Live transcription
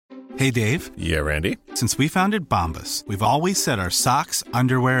Hey, Dave. Yeah, Randy. Since we founded Bombas, we've always said our socks,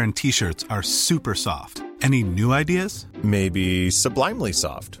 underwear, and T-shirts are super soft. Any new ideas? Maybe sublimely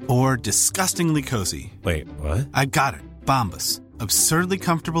soft. Or disgustingly cozy. Wait, what? I got it. Bombas. Absurdly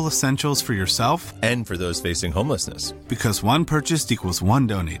comfortable essentials for yourself and for those facing homelessness. Because one purchased equals one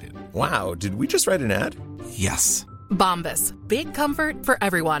donated. Wow, did we just write an ad? Yes. Bombas. Big comfort for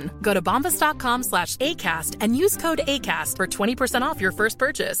everyone. Go to bombas.com/ACAST and use code ACAST for 20% off your first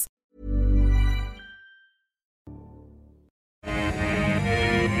purchase.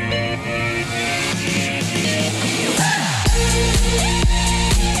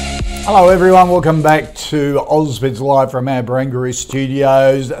 Hello everyone, welcome back to Ausbiz Live from our Barangaroo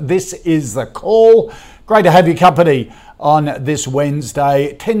studios. This is The Call. Great to have your company on this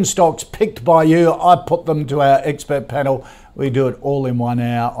Wednesday. 10 stocks picked by you. I put them to our expert panel. We do it all in 1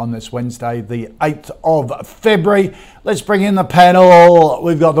 hour on this Wednesday, the 8th of February. Let's bring in the panel.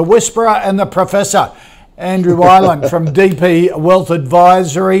 We've got the Whisperer and the Professor. Andrew Weiland from DP Wealth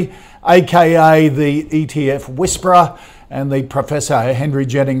Advisory, aka the ETF Whisperer, and the Professor Henry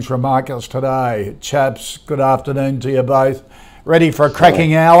Jennings from Marcus Today. Chaps, good afternoon to you both. Ready for a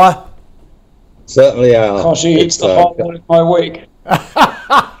cracking hour? Certainly are. Koshy, it's the highlight of my week. The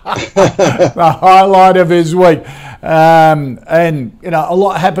highlight of his week. And, you know, a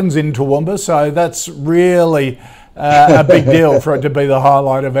lot happens in Toowoomba, so that's really a big deal for it to be the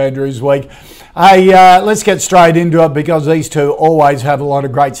highlight of Andrew's week. Hey, let's get straight into it because these two always have a lot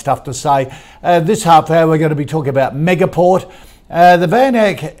of great stuff to say. This half hour we're going to be talking about Megaport, the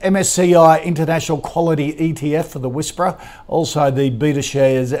VanEck MSCI International Quality ETF for the Whisperer, also the Beta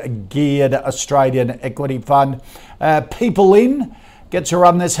Shares Geared Australian Equity Fund. People In gets a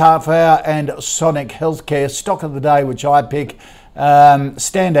run this half hour, and Sonic Healthcare, stock of the day, which I pick.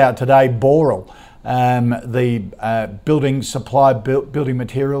 Standout today, Boral, the building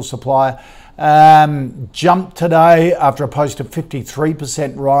material supplier. Jumped today after a post of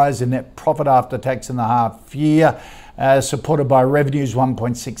 53% rise in net profit after tax in the half year, supported by revenues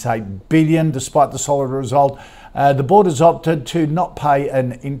 1.68 billion. Despite the solid result, the board has opted to not pay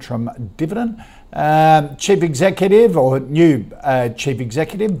an interim dividend. Chief Executive, or new Chief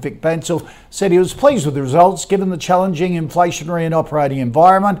Executive, Vic Bansal, said he was pleased with the results given the challenging inflationary and operating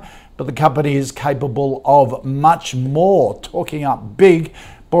environment, but the company is capable of much more. Talking up big,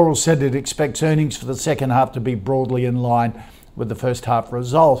 Boral said it expects earnings for the second half to be broadly in line with the first half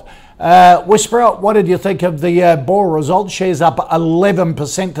result. Whisperer, what did you think of the Boral result? Shares up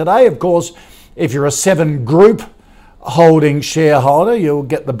 11% today. Of course, if you're a 7 Group holding shareholder, you'll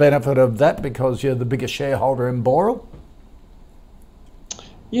get the benefit of that because you're the biggest shareholder in Boral.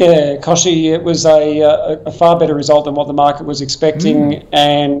 Yeah, Koshy, it was a far better result than what the market was expecting.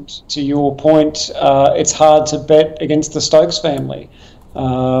 And to your point, it's hard to bet against the Stokes family. They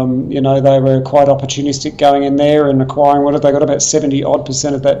were quite opportunistic going in there and acquiring, what have they got, about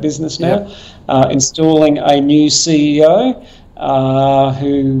 70% of that business now, installing a new CEO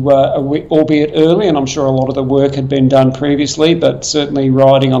who, albeit early, and I'm sure a lot of the work had been done previously, but certainly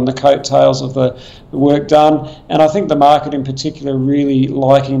riding on the coattails of the work done. And I think the market in particular really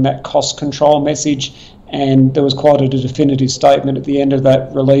liking that cost control message. And there was quite a definitive statement at the end of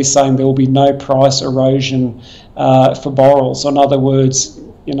that release saying there will be no price erosion for Boral. So in other words,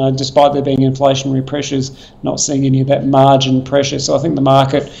 despite there being inflationary pressures, not seeing any of that margin pressure. So I think the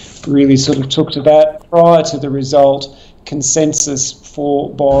market really sort of took to that. Prior to the result, consensus for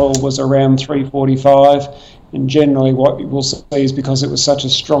Boral was around 345. And generally what you will see is because it was such a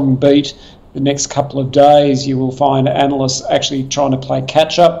strong beat, the next couple of days you will find analysts actually trying to play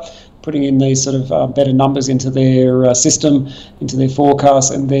catch up, putting in these sort of better numbers into their system, into their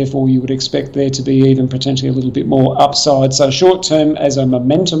forecast, and therefore you would expect there to be even potentially a little bit more upside. So short term, as a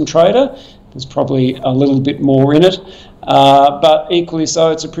momentum trader, there's probably a little bit more in it. But equally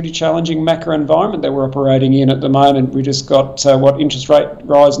so, it's a pretty challenging macro environment that we're operating in at the moment. We just got interest rate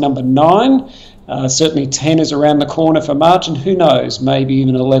rise number 9. Certainly 10 is around the corner for March, and who knows, maybe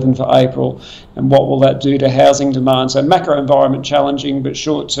even 11 for April. And what will that do to housing demand? So macro environment challenging, but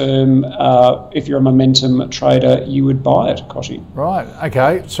short term, if you're a momentum trader, you would buy it, Koshy. Right,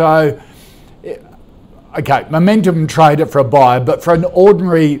 okay. So, momentum trader for a buyer, but for an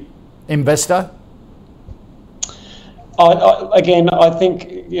ordinary investor? I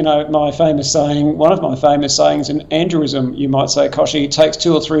think, my famous saying, one of my famous sayings in Andrewism, you might say, Koshy, it takes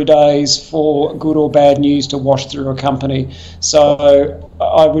 2 or 3 days for good or bad news to wash through a company. So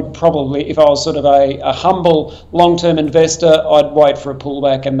I would probably, if I was sort of a humble long-term investor, I'd wait for a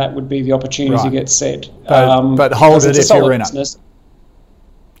pullback, and that would be the opportunity to get set. But hold it if you're in it.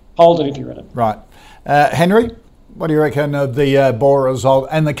 Hold it if you're in it. Right. Henry? What do you reckon of the Boral result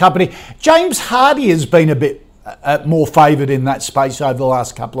and the company? James Hardie has been a bit more favoured in that space over the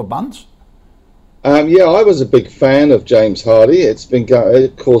last couple of months. Yeah, I was a big fan of James Hardie. It's been,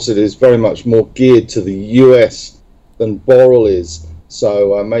 of course, it is very much more geared to the US than Boral is.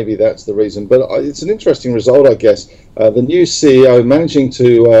 So maybe that's the reason. But it's an interesting result, I guess. The new CEO managing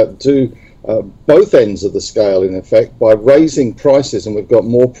to do both ends of the scale, in effect, by raising prices, and we've got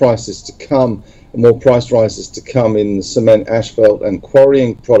more prices to come, and more price rises to come in cement, asphalt, and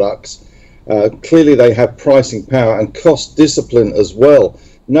quarrying products. Clearly, they have pricing power and cost discipline as well.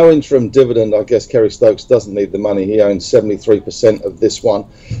 No interim dividend. I guess Kerry Stokes doesn't need the money. He owns 73% of this one.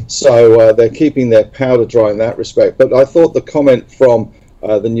 So they're keeping their powder dry in that respect. But I thought the comment from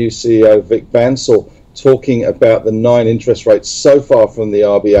the new CEO, Vic Bansal, talking about the 9 interest rates so far from the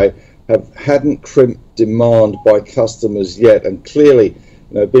RBA hadn't crimped demand by customers yet. And clearly,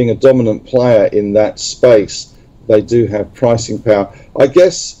 being a dominant player in that space, they do have pricing power. I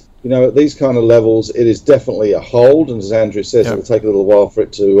guess, at these kind of levels, it is definitely a hold. And as Andrew says, It will take a little while for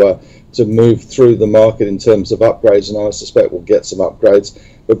it to move through the market in terms of upgrades. And I suspect we'll get some upgrades.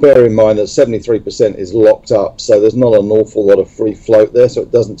 But bear in mind that 73% is locked up. So there's not an awful lot of free float there. So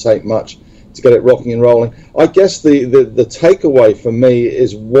it doesn't take much to get it rocking and rolling. I guess the takeaway for me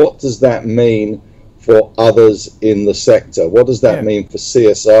is, what does that mean for others in the sector? What does that mean for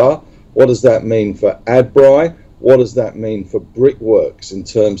CSR? What does that mean for Adbri? What does that mean for Brickworks in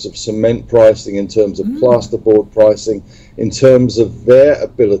terms of cement pricing, in terms of plasterboard pricing, in terms of their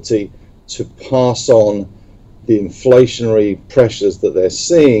ability to pass on the inflationary pressures that they're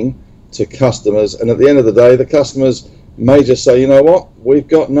seeing to customers? And at the end of the day, the customers may just say, you know what, we've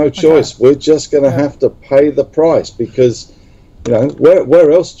got no choice. We're just going to have to pay the price, because,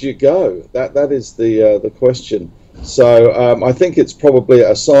 where else do you go? That is the question. So I think it's probably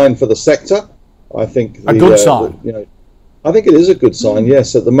a sign for the sector. I think a good sign. I think it is a good sign.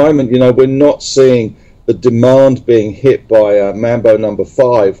 Yes, at the moment, we're not seeing the demand being hit by Mambo number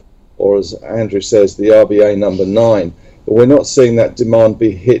 5, or as Andrew says, the RBA number 9. But we're not seeing that demand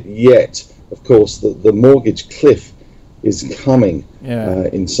be hit yet. Of course, the mortgage cliff is coming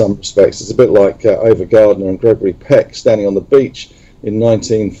in some respects. It's a bit like Ava Gardner and Gregory Peck standing on the beach in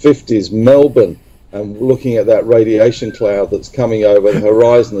 1950s Melbourne, and looking at that radiation cloud that's coming over the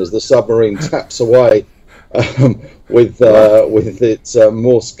horizon as the submarine taps away with its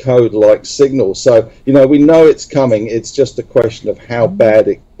Morse code-like signal. So, we know it's coming. It's just a question of how bad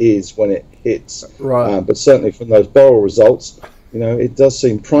it is when it hits. Right. But certainly from those Boral results, it does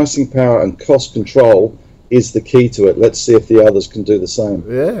seem pricing power and cost control is the key to it. Let's see if the others can do the same.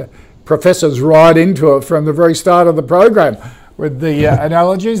 Yeah. Professor's right into it from the very start of the program with the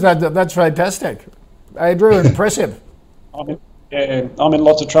analogies. That's fantastic. Andrew, impressive. I'm in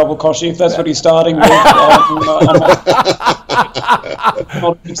lots of trouble, Koshy, if that's what he's starting with.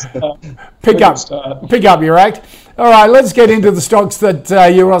 Pick up your act. All right, let's get into the stocks that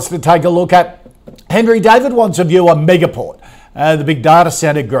you want us to take a look at. Henry, David wants a view on Megaport, the big data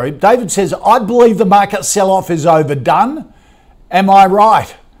centre group. David says, I believe the market sell-off is overdone. Am I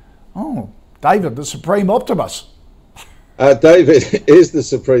right? Oh, David, the supreme optimist. David is the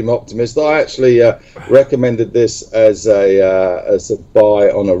supreme optimist. I actually recommended this as a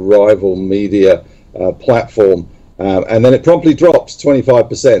buy on a rival media platform, and then it promptly drops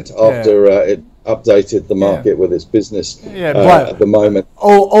 25% after it updated the market with its business at the moment.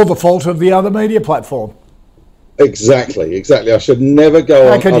 All the fault of the other media platform. Exactly. I should never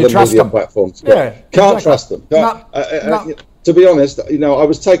go on other media platforms. Can't trust them. To be honest, I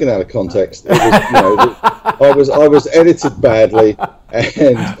was taken out of context. It was, I was edited badly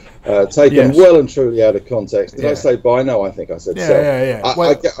and taken well and truly out of context. Did I say buy? No, I think I said sell.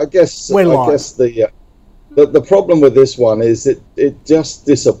 I guess the problem with this one is it just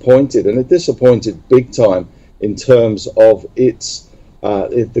disappointed, and it disappointed big time in terms of its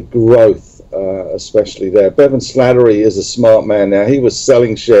the growth, especially there. Bevan Slattery is a smart man now. He was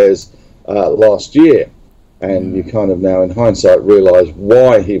selling shares last year. And you kind of now, in hindsight, realise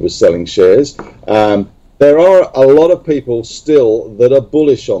why he was selling shares. There are a lot of people still that are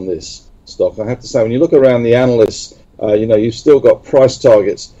bullish on this stock. I have to say, when you look around the analysts, you've still got price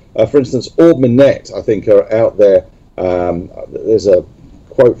targets. For instance, Ord Minnett, I think, are out there. There's a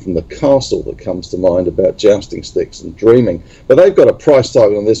quote from the Castle that comes to mind about jousting sticks and dreaming. But they've got a price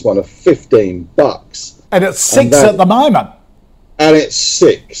target on this one of $15. And it's 6 at the moment. And it's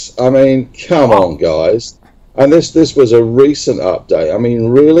 6. I mean, come on, guys. And this was a recent update. I mean,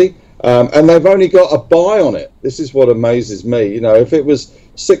 really? And they've only got a buy on it. This is what amazes me. If it was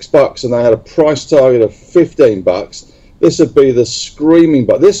 $6 and they had a price target of $15, this would be the screaming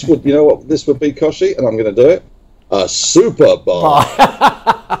buy. This would, what this would be, Koshy? And I'm going to do it. a super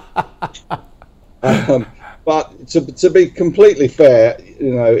buy. But to be completely fair,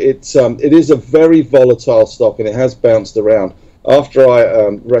 it is a very volatile stock, and it has bounced around. After I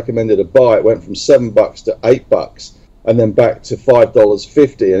recommended a buy, it went from $7 to $8, and then back to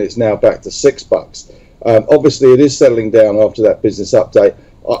 $5.50, and it's now back to $6. Obviously, it is settling down after that business update.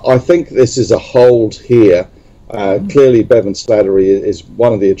 I think this is a hold here. Clearly, Bevan Slattery is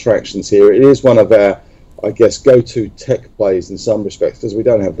one of the attractions here. It is one of our, I guess, go-to tech plays in some respects, because we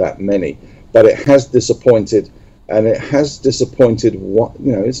don't have that many. But it has disappointed, and it has disappointed.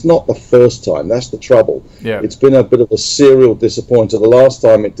 It's not the first time. That's the trouble. Yeah. It's been a bit of a serial disappointer. The last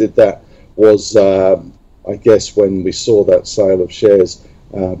time it did that was, I guess, when we saw that sale of shares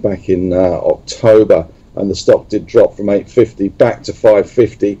back in October, and the stock did drop from $8.50 back to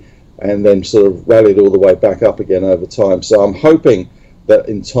 $5.50, and then sort of rallied all the way back up again over time. So I'm hoping that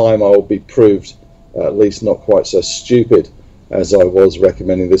in time I will be proved at least not quite so stupid as I was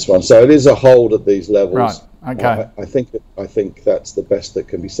recommending this one. So it is a hold at these levels. Right. Okay. I think that's the best that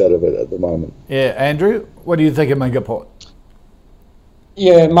can be said of it at the moment. Yeah, Andrew, what do you think of Megaport?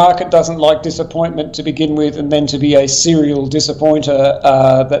 Yeah, market doesn't like disappointment to begin with, and then to be a serial disappointer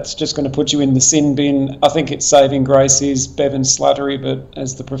that's just going to put you in the sin bin. I think its saving grace is Bevan Slattery, but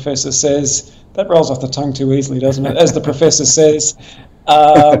as the professor says, that rolls off the tongue too easily, doesn't it? As the professor says,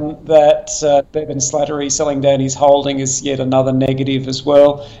 that Bevan Slattery selling down his holding is yet another negative as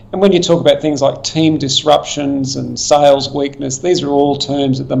well. And when you talk about things like team disruptions and sales weakness, these are all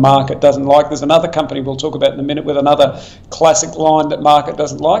terms that the market doesn't like. There's another company we'll talk about in a minute with another classic line that market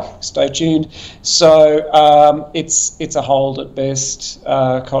doesn't like. Stay tuned. So it's a hold at best,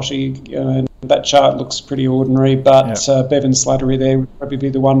 Koshi. That chart looks pretty ordinary, but Bevan Slattery there would probably be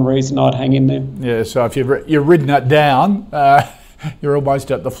the one reason I'd hang in there. Yeah, so if you've ridden it down, you're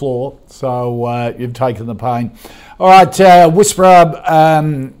almost at the floor, so you've taken the pain. All right,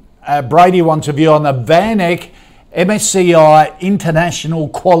 Whisperer Brady wants a view on the VanEck MSCI International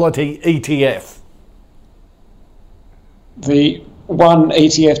Quality ETF. The one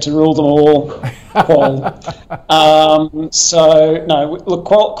ETF to rule them all, Qual. So, no, look,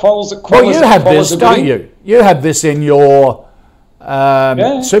 Qual's... Well, you have this, don't you? You have this in your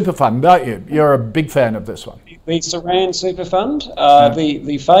super fund, don't you? You're a big fan of this one. The Saran Super Fund,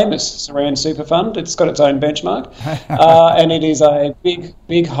 the famous Saran Super Fund. It's got its own benchmark, and it is a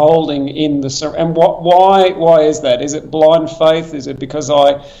big holding in the. And why is that? Is it blind faith? Is it because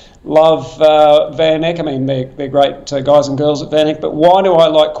I love VanEck? I mean, they're great guys and girls at VanEck, but why do I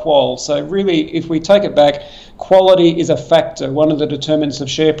like Qual? So really, if we take it back, quality is a factor, one of the determinants of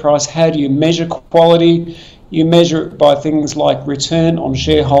share price. How do you measure quality? You measure it by things like return on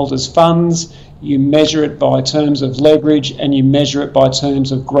shareholders' funds, you measure it by terms of leverage, and you measure it by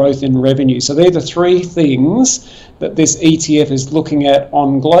terms of growth in revenue. So they're the three things that this ETF is looking at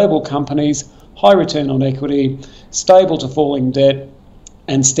on global companies: high return on equity, stable to falling debt,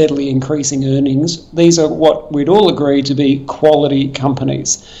 and steadily increasing earnings. These are what we'd all agree to be quality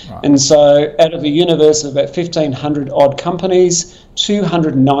companies. Right. And so out of the universe of about 1,500 odd companies,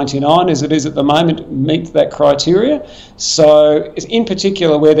 299 as it is at the moment meet that criteria. So in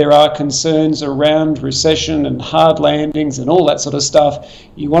particular, where there are concerns around recession and hard landings and all that sort of stuff,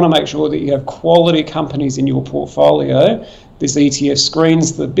 you want to make sure that you have quality companies in your portfolio. This ETF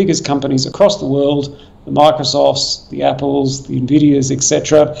screens the biggest companies across the world, the Microsofts, the Apples, the Nvidias,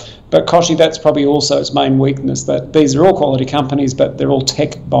 etc. But Koshi, that's probably also its main weakness, that these are all quality companies, but they're all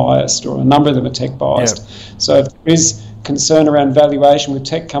tech biased, or a number of them are tech biased. Yep. So if there is concern around valuation with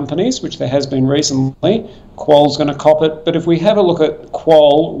tech companies, which there has been recently, Qual's going to cop it. But if we have a look at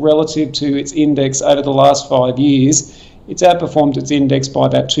Qual relative to its index over the last 5 years, it's outperformed its index by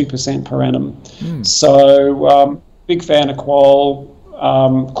about 2% per annum. So big fan of Qual,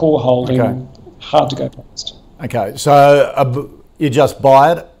 core holding, hard to go past. Okay, so you just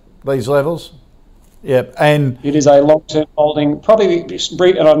buy it at these levels? Yep, and it is a long-term holding. Probably,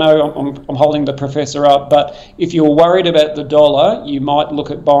 and I know I'm holding the professor up, but if you're worried about the dollar, you might look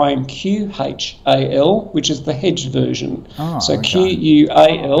at buying QHAL, which is the hedged version. So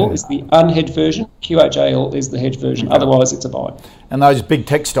QUAL is the unhedged version. QHAL is the hedged version. Okay. Otherwise, it's a buy. And those big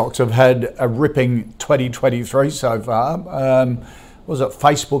tech stocks have had a ripping 2023 so far. Was it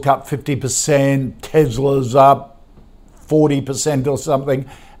Facebook up 50%, Tesla's up 40% or something,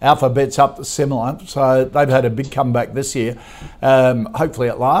 Alphabet's up similar, so they've had a big comeback this year. Hopefully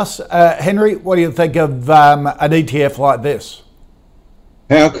it lasts. Henry, what do you think of an ETF like this?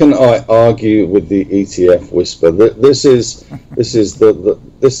 How can I argue with the ETF whisper? This is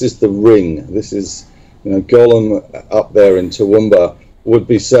the ring. This is Gollum up there in Toowoomba would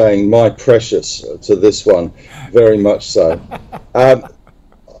be saying "my precious" to this one, very much so.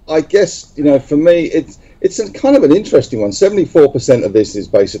 I guess, for me, it's a kind of an interesting one. 74% of this is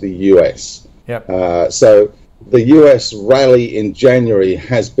basically US. Yep. So the US rally in January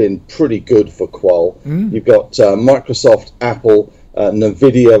has been pretty good for Qual. You've got Microsoft, Apple,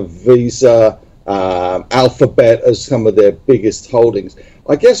 Nvidia, Visa, Alphabet as some of their biggest holdings.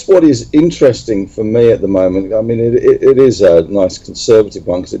 I guess what is interesting for me at the moment, I mean, it is a nice conservative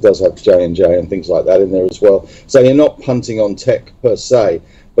one because it does have J&J and things like that in there as well. So you're not punting on tech per se,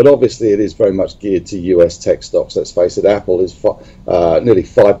 but obviously it is very much geared to US tech stocks. Let's face it, Apple is nearly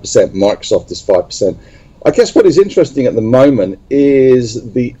 5%, Microsoft is 5%. I guess what is interesting at the moment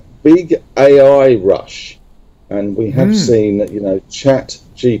is the big AI rush. And we have seen, Chat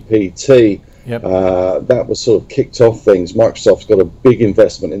GPT. Yep. That was sort of kicked off things. Microsoft's got a big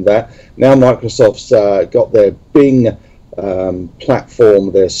investment in that. Now Microsoft's got their Bing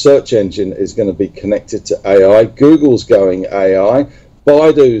platform, their search engine is going to be connected to AI. Google's going AI.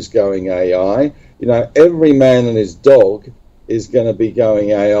 Baidu's going AI. Every man and his dog is going to be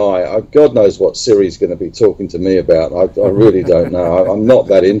going AI. God knows what Siri's going to be talking to me about. I really don't know. I'm not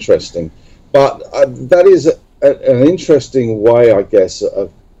that interesting. But that is an interesting way, I guess,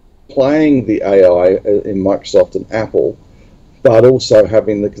 of playing the AI in Microsoft and Apple, but also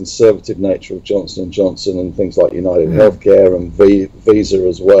having the conservative nature of Johnson & Johnson and things like United Healthcare and Visa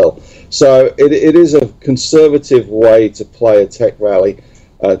as well. So it is a conservative way to play a tech rally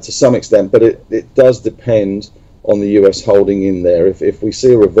to some extent, but it does depend on the US holding in there. If we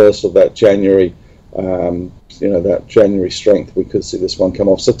see a reversal of that January, that January strength, we could see this one come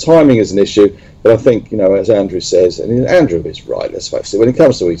off. So timing is an issue, but I think, as Andrew says, and Andrew is right, let's face it, when it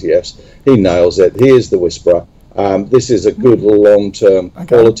comes to ETFs, he nails it. He is the whisperer. This is a good long-term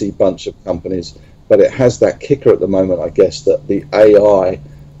quality bunch of companies, but it has that kicker at the moment, I guess, that the AI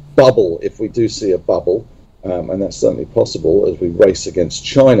bubble, if we do see a bubble, and that's certainly possible as we race against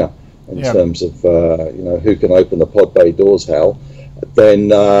China in terms of, who can open the pod bay doors, Hal, then,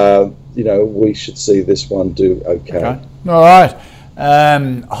 we should see this one do okay. All right.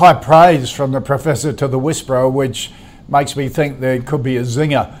 High praise from the professor to the whisperer, which makes me think there could be a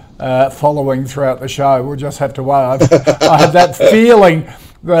zinger following throughout the show. We'll just have to wait. I have that feeling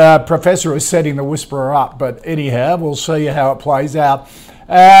the professor is setting the whisperer up, but anyhow, we'll see how it plays out.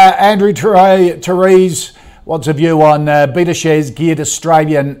 Andrew Therese, what's a view on BetaShares geared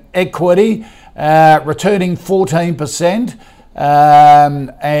Australian equity, returning 14%,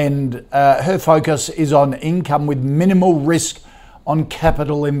 and her focus is on income with minimal risk on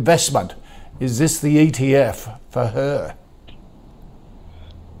capital investment. Is this the ETF for her?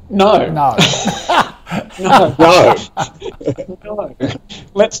 No. No.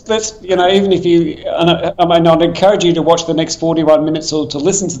 Let's even if you, I'd encourage you to watch the next 41 minutes or to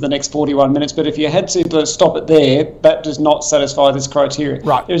listen to the next 41 minutes, but if you had to stop it there, that does not satisfy this criteria.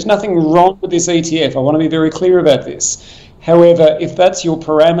 Right. There's nothing wrong with this ETF. I want to be very clear about this. However, if that's your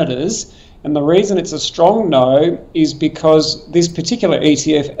parameters, and the reason it's a strong no is because this particular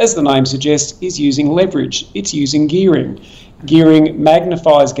ETF, as the name suggests, is using leverage. It's using gearing. Gearing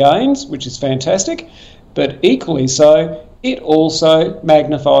magnifies gains, which is fantastic, but equally so, it also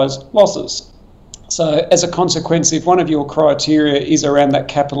magnifies losses. So as a consequence, if one of your criteria is around that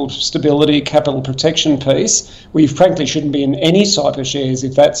capital stability, capital protection piece, we frankly shouldn't be in any type of shares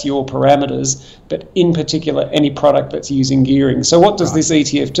if that's your parameters, but in particular, any product that's using gearing. So what does this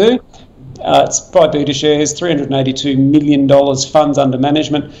ETF do? It's by BetaShares, $382 million funds under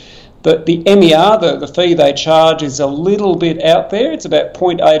management. The MER, the fee they charge, is a little bit out there. It's about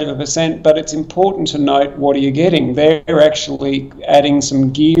 0.8%, but it's important to note what are you getting. They're actually adding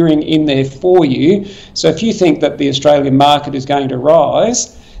some gearing in there for you. So if you think that the Australian market is going to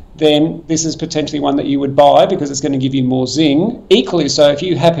rise, then this is potentially one that you would buy because it's going to give you more zing. Equally so, if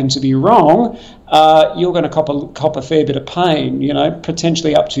you happen to be wrong, you're going to cop a fair bit of pain,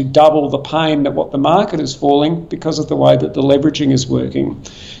 potentially up to double the pain that what the market is falling because of the way that the leveraging is working.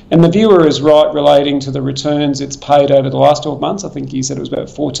 And the viewer is right relating to the returns it's paid over the last 12 months. I think you said it was about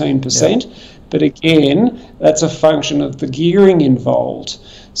 14%. Yeah. But again, that's a function of the gearing involved.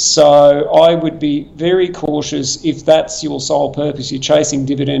 So I would be very cautious if that's your sole purpose. You're chasing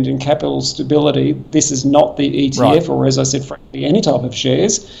dividend and capital stability. This is not the ETF, right, or as I said, frankly, any type of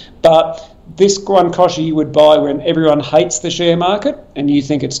shares. But this one, Koshy, you would buy when everyone hates the share market and you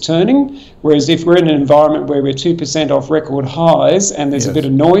think it's turning. Whereas if we're in an environment where we're 2% off record highs and there's a bit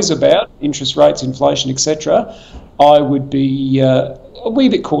of noise about interest rates, inflation, etc., I would be a wee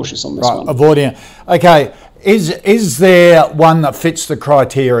bit cautious on this one. Avoiding it. Okay. Is there one that fits the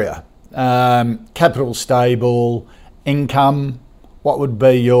criteria? Capital stable, income, what would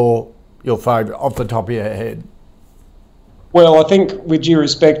be your favourite off the top of your head? Well, I think, with due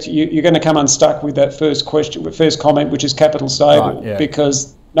respect, you're going to come unstuck with that first comment, which is capital stable, right, yeah.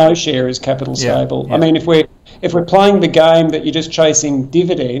 Because no share is capital stable. Yeah. I mean, if we're playing the game that you're just chasing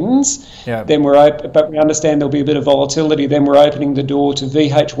dividends, yeah. then but we understand there'll be a bit of volatility. Then we're opening the door to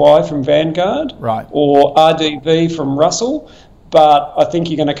VHY from Vanguard, right, or RDV from Russell. But I think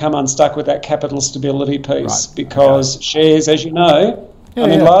you're going to come unstuck with that capital stability piece, right. because shares, as you know.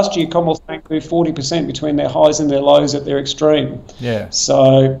 Last year Commonwealth Bank moved 40% between their highs and their lows at their extreme. Yeah.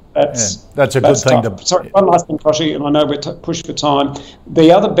 So that's a good thing tough. to. Sorry, one last thing, Koshi, and I know we're pushed for time. The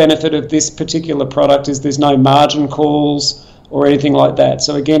other benefit of this particular product is there's no margin calls or anything like that.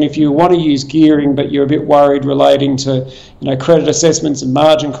 So again, if you want to use gearing, but you're a bit worried relating to, credit assessments and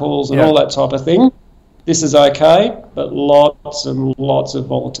margin calls and all that type of thing, this is okay, but lots and lots of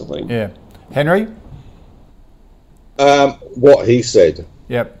volatility. Yeah. Henry? What he said.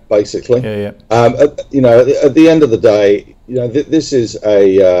 Yep. Basically. Yeah. At the end of the day, this is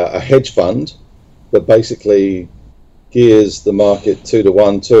a hedge fund that basically gears the market 2 to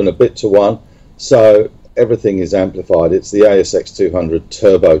 1, 2 and a bit to 1. So everything is amplified. It's the ASX 200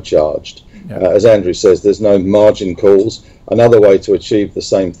 turbocharged. Yep. As Andrew says, there's no margin calls. Another way to achieve the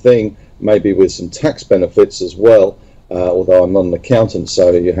same thing, maybe with some tax benefits as well, although I'm not an accountant,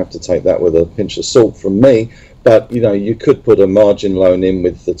 so you have to take that with a pinch of salt from me. But, you could put a margin loan in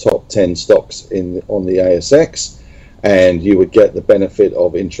with the top 10 stocks on the ASX, and you would get the benefit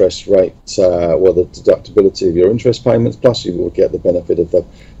of interest rate, the deductibility of your interest payments, plus you would get the benefit of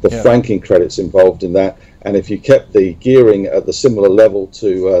the franking credits involved in that. And if you kept the gearing at the similar level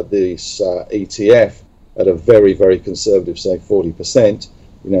to this ETF at a very, very conservative, say 40%,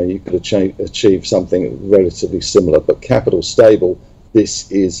 you could achieve something relatively similar. But capital stable, this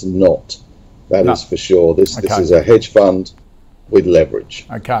is not. That is for sure. This is a hedge fund with leverage.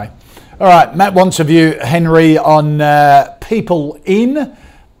 Okay. All right. Matt wants a view, Henry, on People In,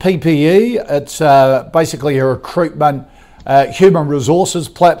 PPE. It's basically a recruitment human resources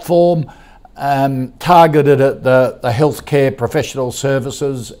platform targeted at the healthcare professional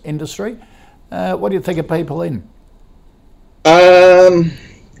services industry. What do you think of People In?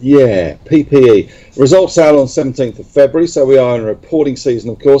 Yeah, PPE. Results out on 17th of February, so we are in a reporting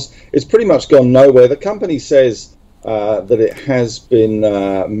season, of course. It's pretty much gone nowhere. The company says that it has been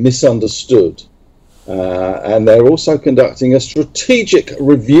misunderstood, and they're also conducting a strategic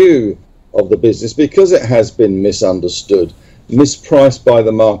review of the business because it has been misunderstood, mispriced by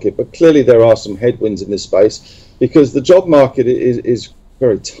the market. But clearly there are some headwinds in this space because the job market is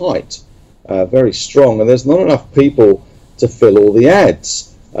very tight, very strong, and there's not enough people to fill all the ads.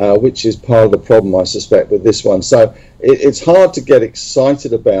 Which is part of the problem, I suspect, with this one. So it's hard to get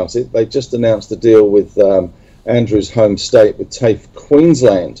excited about it. They just announced a deal with Andrew's home state, with TAFE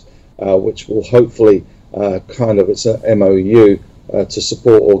Queensland, which will hopefully it's an MOU to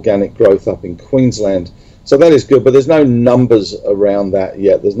support organic growth up in Queensland. So that is good, but there's no numbers around that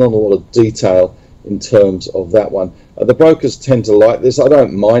yet. There's not a lot of detail in terms of that one. The brokers tend to like this. I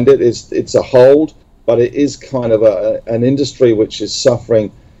don't mind it. It's a hold, but it is kind of an industry which is suffering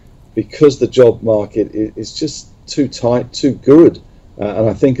because the job market is just too tight, too good. And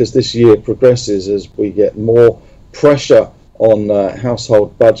I think as this year progresses, as we get more pressure on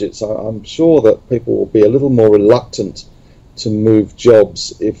household budgets, I'm sure that people will be a little more reluctant to move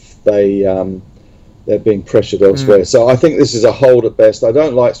jobs if they're being pressured elsewhere. So I think this is a hold at best. I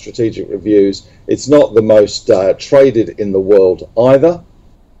don't like strategic reviews. It's not the most traded in the world either.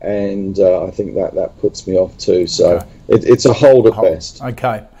 And I think that puts me off too. So it's a hold at best.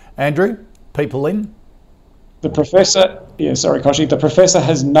 Okay. Andrew, People In? The professor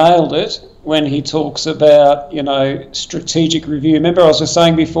has nailed it when he talks about, strategic review. Remember I was just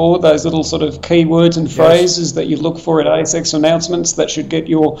saying before, those little sort of keywords and phrases that you look for at ASX announcements that should get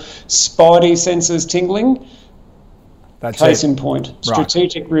your spidey senses tingling? That's Case it. in point.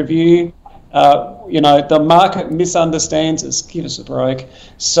 Strategic review. The market misunderstands us. Give us a break.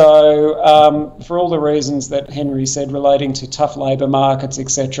 So for all the reasons that Henry said relating to tough labour markets,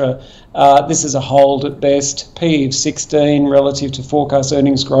 etc., this is a hold at best. PE of 16 relative to forecast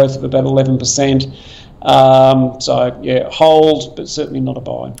earnings growth of about 11%. Hold, but certainly not a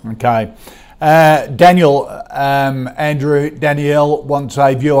buy. Okay. Daniel, Andrew, Danielle wants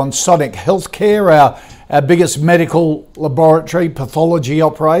a view on Sonic Healthcare, our biggest medical laboratory pathology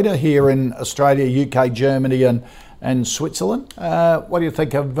operator here in Australia, UK, Germany and Switzerland. What do you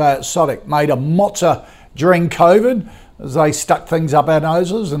think of Sonic? Made a mozza during COVID as they stuck things up our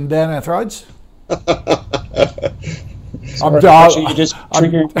noses and down our throats? You just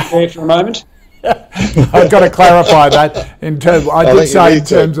triggering there for a moment? I've got to clarify that in terms. I did say in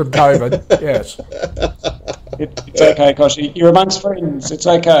terms of COVID. Yes. It's okay, Koshy. You're amongst friends. It's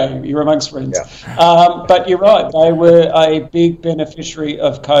okay. You're amongst friends. Yeah. But you're right. They were a big beneficiary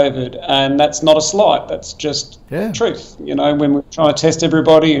of COVID, and that's not a slight. That's just truth. You know, when we're trying to test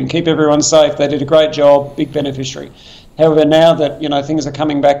everybody and keep everyone safe, they did a great job. Big beneficiary. However, now that things are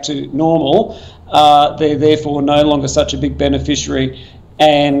coming back to normal, they're therefore no longer such a big beneficiary.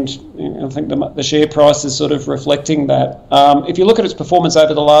 And I think the share price is sort of reflecting that. If you look at its performance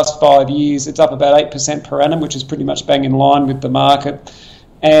over the last 5 years, it's up about 8% per annum, which is pretty much bang in line with the market.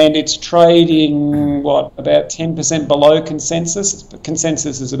 And it's trading, about 10% below consensus.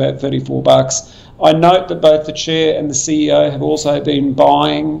 Consensus is about $34. I note that both the chair and the CEO have also been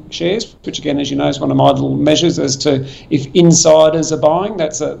buying shares, which again, as you know, is one of my little measures as to if insiders are buying.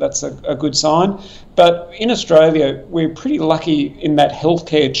 That's a good sign. But in Australia, we're pretty lucky in that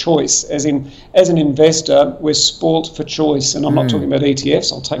healthcare choice. As an investor, we're spoilt for choice. And I'm not talking about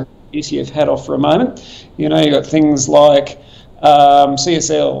ETFs. I'll take the ETF hat off for a moment. You got things like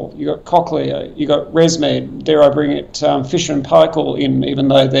CSL, you got Cochlear, you got ResMed. There I bring it Fisher and Paykel in, even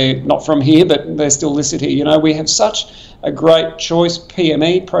though they're not from here, but they're still listed here. We have such a great choice.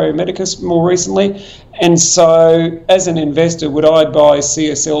 PME, Pro Medicus, more recently. And so, as an investor, would I buy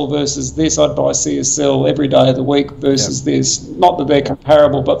CSL versus this? I'd buy CSL every day of the week versus this. Not that they're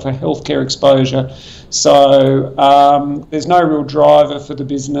comparable, but for healthcare exposure. So there's no real driver for the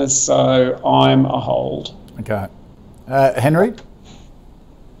business. So I'm a hold. Okay. Henry?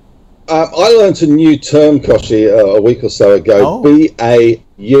 I learned a new term, Koshy, a week or so ago,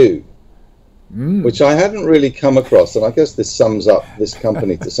 BAU, which I hadn't really come across, and I guess this sums up this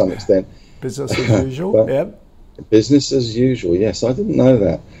company to some extent. Business as usual, Business as usual, yes, I didn't know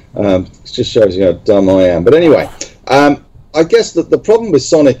that. It just shows you how dumb I am. But anyway, I guess that the problem with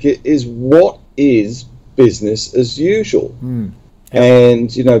Sonic is what is business as usual? And,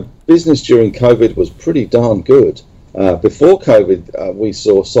 business during COVID was pretty darn good. Before COVID, we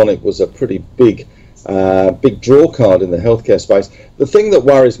saw Sonic was a pretty big draw card in the healthcare space. The thing that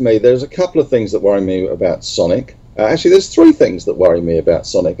worries me, there's a couple of things that worry me about Sonic. Actually, there's three things that worry me about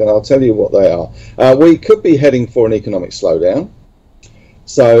Sonic, and I'll tell you what they are. We could be heading for an economic slowdown.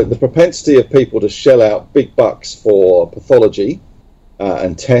 So the propensity of people to shell out big bucks for pathology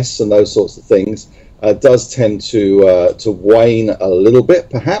and tests and those sorts of things does tend to wane a little bit,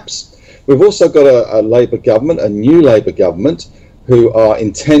 perhaps. We've also got a Labour government, a new Labour government, who are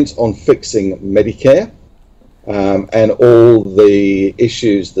intent on fixing Medicare and all the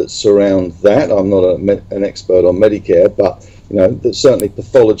issues that surround that. I'm not an expert on Medicare, but that certainly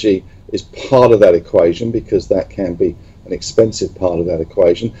pathology is part of that equation, because that can be an expensive part of that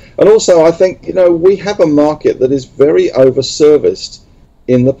equation. And also, I think we have a market that is very overserviced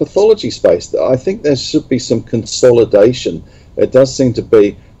in the pathology space. I think there should be some consolidation. There does seem to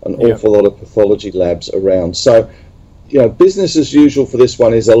be an awful lot of pathology labs around. So, business as usual for this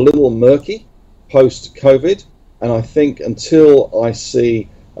one is a little murky post-COVID. And I think until I see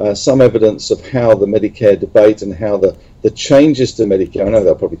some evidence of how the Medicare debate and how the changes to Medicare, I know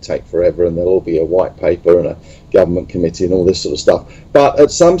they'll probably take forever and there'll all be a white paper and a government committee and all this sort of stuff. But at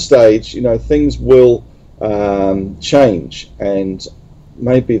some stage, things will change, and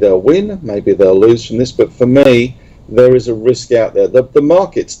maybe they'll win, maybe they'll lose from this. But for me, there is a risk out there. The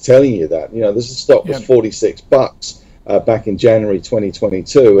market's telling you that. This stock was $46 back in January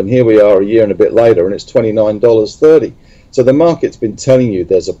 2022, and here we are a year and a bit later, and it's $29.30. So the market's been telling you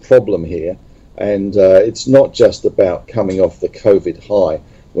there's a problem here, and it's not just about coming off the COVID high.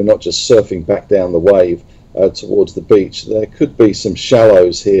 We're not just surfing back down the wave towards the beach. There could be some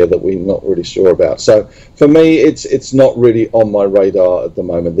shallows here that we're not really sure about. So for me, it's not really on my radar at the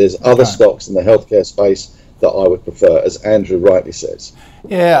moment. There's other stocks in the healthcare space that I would prefer, as Andrew rightly says.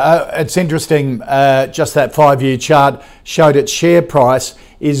 Yeah, it's interesting. Just that 5-year chart showed its share price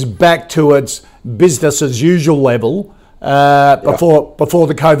is back to its business as usual level before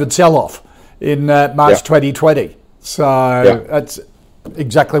the COVID sell-off in March 2020. So that's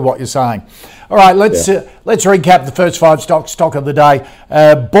exactly what you're saying. All right, let's recap the first 5 stock of the day.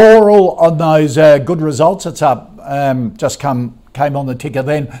 Boral on those good results. It's up. Just came on the ticker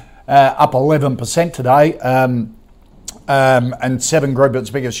then. Up 11% today, and Seven Group, its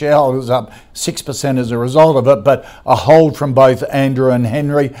biggest shareholders, up 6% as a result of it, but a hold from both Andrew and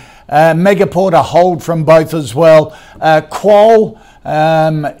Henry. Megaport, a hold from both as well. Qual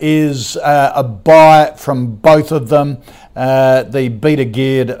is a buy from both of them. The Beta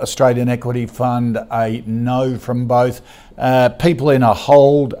Geared Australian Equity Fund, a no from both. People in a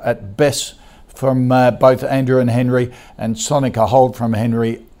hold at best from both Andrew and Henry, and Sonic a hold from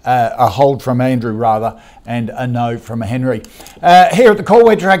Henry a hold from Andrew rather, and a no from Henry. Here at the call,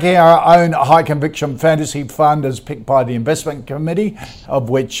 we're tracking our own high conviction fantasy fund as picked by the investment committee, of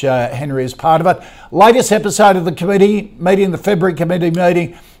which Henry is part of it. Latest episode of the committee meeting, the February committee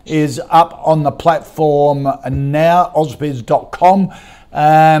meeting, is up on the platform now, ausbiz.com.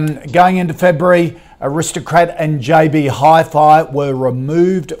 Going into February, Aristocrat and JB Hi-Fi were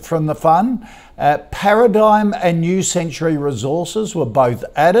removed from the fund. Paradigm and New Century Resources were both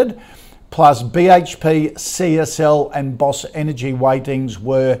added, plus BHP, CSL and Boss Energy weightings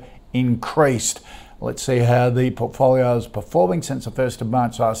were increased. Let's see how the portfolio is performing since the 1st of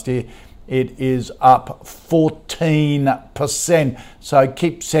March last year. It is up 14%. So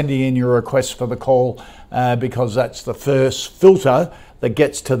keep sending in your requests for the call because that's the first filter that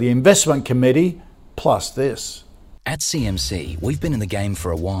gets to the investment committee, plus this. At CMC, we've been in the game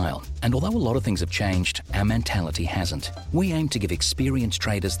for a while, and although a lot of things have changed, our mentality hasn't. We aim to give experienced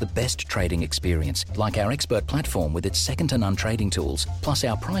traders the best trading experience, like our expert platform with its second-to-none trading tools, plus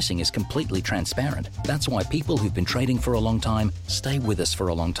our pricing is completely transparent. That's why people who've been trading for a long time stay with us for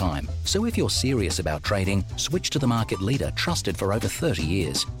a long time. So if you're serious about trading, switch to the market leader trusted for over 30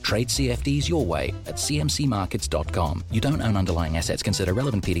 years. Trade CFDs your way at cmcmarkets.com. You don't own underlying assets. Consider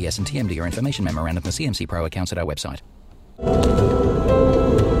relevant PDS and TMD or information memorandum for CMC Pro accounts at our website.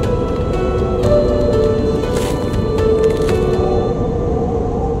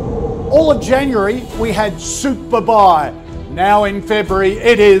 All of January we had super buy. Now in February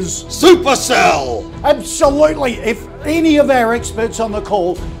it is super sell. Absolutely. If any of our experts on the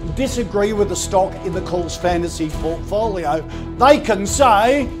call disagree with the stock in the call's fantasy portfolio, they can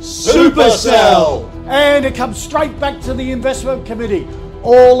say super sell. And it comes straight back to the investment committee.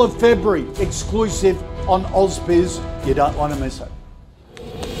 All of February, exclusive on Ausbiz. You don't want to miss it.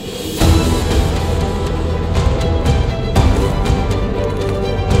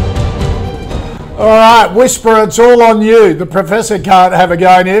 All right, Whisper, it's all on you. The professor can't have a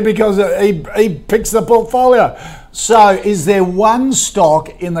go in here because he picks the portfolio. So is there one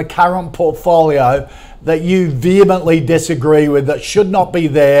stock in the current portfolio that you vehemently disagree with, that should not be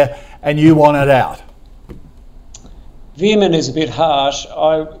there and you want it out? Vehement is a bit harsh.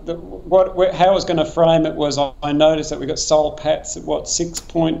 How I was going to frame it was I noticed that we got Soul Patts at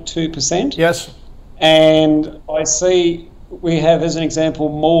 6.2%. Yes. And I see we have, as an example,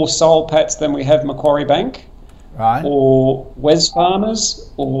 more Soul Patts than we have Macquarie Bank, right, or Wesfarmers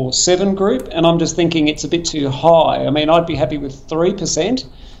or Seven Group, and I'm just thinking it's a bit too high. I mean, I'd be happy with 3%.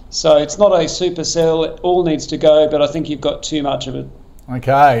 So it's not a super sell. It all needs to go, but I think you've got too much of it.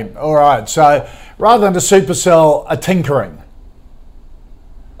 Okay, all right. So rather than a super sell, a tinkering.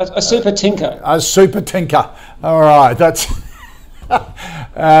 A super tinker. A super tinker. All right, that's...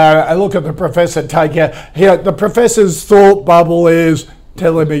 I look at the professor take out here. The professor's thought bubble is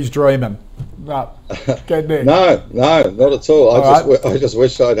tell him he's dreaming. No, get in. No, not at all. I just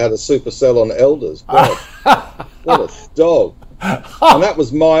wish I'd had a super sell on Elders. God, what a dog. And that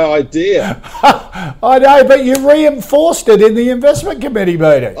was my idea. I know, but you reinforced it in the investment committee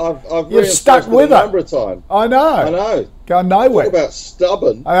meeting. You've stuck with it a number of times. I know. Gone nowhere. Talk about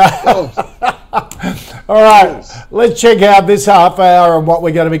stubborn. All right, let's check out this half hour and what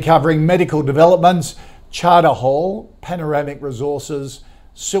we're going to be covering. Medical developments, Charter Hall, Panoramic Resources,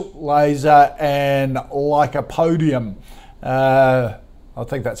 Silk Laser and Lycopodium. I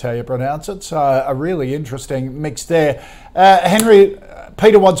think that's how you pronounce it. So a really interesting mix there. Henry,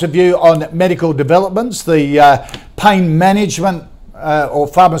 Peter wants a view on medical developments, the pain management or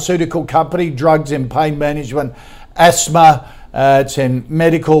pharmaceutical company, drugs in pain management, asthma. It's in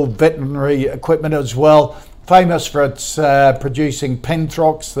medical veterinary equipment as well. Famous for its producing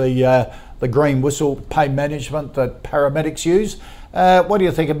Penthrox, the green whistle pain management that paramedics use. What do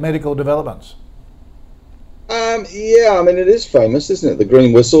you think of medical developments? Yeah, I mean, it is famous, isn't it? The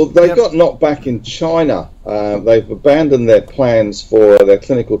green whistle. They got knocked back in China. They've abandoned their plans for their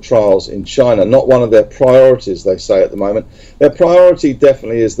clinical trials in China. Not one of their priorities, they say at the moment. Their priority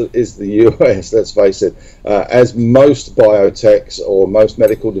definitely is the US, let's face it. As most biotechs or most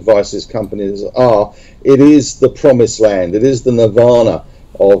medical devices companies are, it is the promised land. It is the nirvana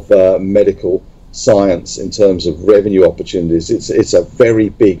of medical science in terms of revenue opportunities. It's a very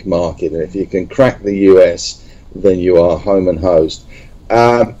big market, and if you can crack the US, then you are home and hosed.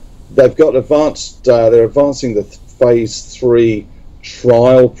 They've got they're advancing the phase 3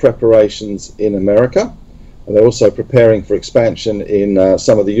 trial preparations in America, and they're also preparing for expansion in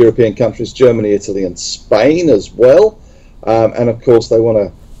some of the European countries, Germany, Italy and Spain as well. And of course they want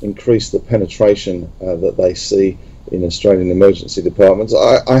to increase the penetration that they see in Australian emergency departments.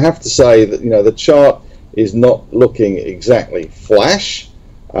 I have to say that the chart is not looking exactly flash,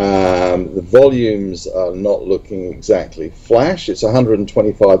 The volumes are not looking exactly flash. It's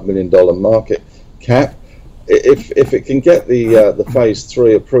 $125 million market cap. If it can get the phase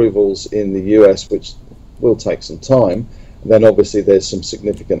 3 approvals in the US, which will take some time, then obviously there's some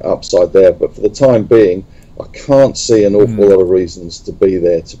significant upside there. But for the time being, I can't see an awful lot of reasons to be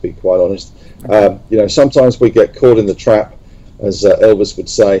there, to be quite honest. Sometimes we get caught in the trap, as Elvis would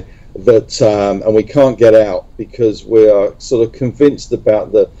say, that and we can't get out because we are sort of convinced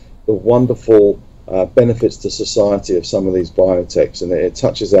about the wonderful benefits to society of some of these biotechs, and it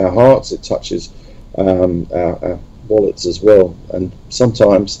touches our hearts, it touches our wallets as well, and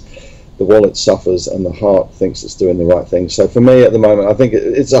sometimes the wallet suffers and the heart thinks it's doing the right thing. So for me at the moment, I think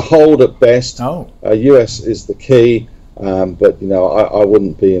it's a hold at best. US is the key, but I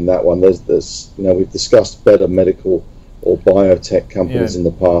wouldn't be in that one. There's we've discussed better medical or biotech companies in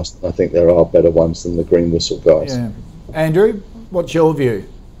the past. I think there are better ones than the green whistle guys. Andrew, what's your view?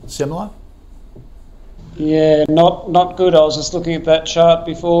 Similar? Yeah, not good. I was just looking at that chart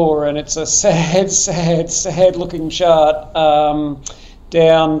before, and it's a sad looking chart.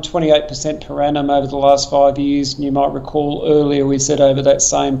 Down 28% per annum over the last 5 years. And you might recall earlier we said over that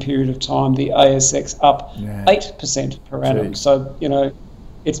same period of time the ASX up 8% per annum. So,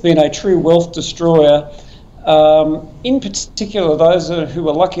 it's been a true wealth destroyer. In particular, those who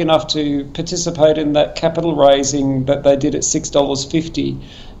were lucky enough to participate in that capital raising that they did at $6.50,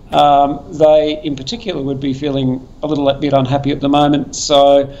 they in particular would be feeling a little bit unhappy at the moment.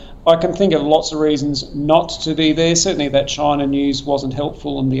 So I can think of lots of reasons not to be there. Certainly that China news wasn't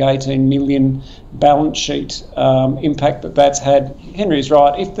helpful, and the 18 million balance sheet impact that's had. Henry's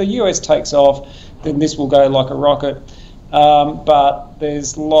right. If the US takes off, then this will go like a rocket. But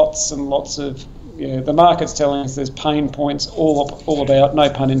there's lots and lots of, the market's telling us there's pain points all about,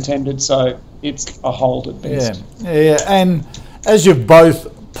 no pun intended, so it's a hold at best. Yeah, and as you've both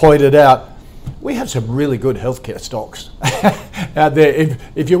pointed out, we have some really good healthcare stocks out there.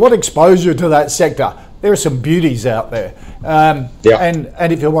 If you want exposure to that sector, there are some beauties out there. And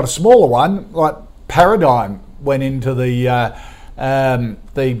if you want a smaller one, like Paradigm went into the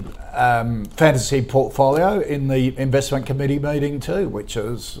fantasy portfolio in the investment committee meeting too, which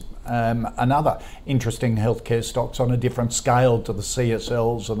is another interesting healthcare stocks on a different scale to the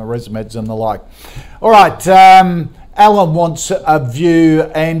CSLs and the ResMeds and the like. All right. Alan wants a view,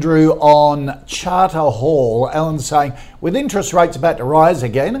 Andrew, on Charter Hall. Alan's saying, with interest rates about to rise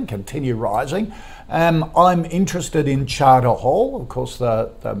again and continue rising, I'm interested in Charter Hall. Of course,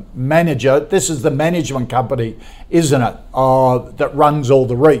 the manager, this is the management company, isn't it, that runs all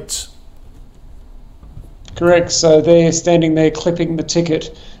the REITs? Correct. So they're standing there clipping the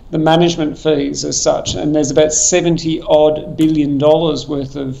ticket, the management fees as such, and there's about $70 billion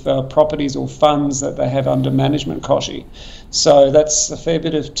worth of properties or funds that they have under management, Koshi. So that's a fair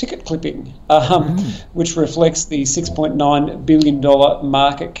bit of ticket clipping, which reflects the $6.9 billion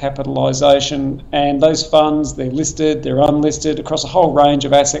market capitalisation. And those funds, they're listed, they're unlisted across a whole range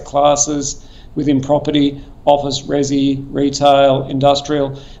of asset classes within property, office, resi, retail,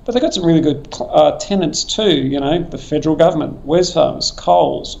 industrial. But they've got some really good tenants too, the federal government, Wesfarmers,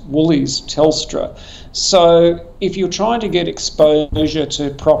 Coles, Woolies, Telstra. So if you're trying to get exposure to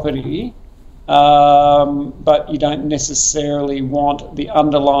property, but you don't necessarily want the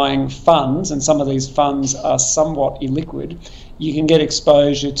underlying funds, and some of these funds are somewhat illiquid, you can get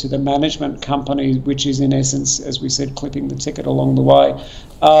exposure to the management company, which is in essence, as we said, clipping the ticket along the way.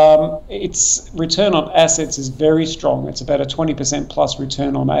 Its return on assets is very strong. It's about a 20% plus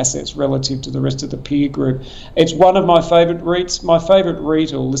return on assets relative to the rest of the peer group. It's one of my favourite REITs. My favourite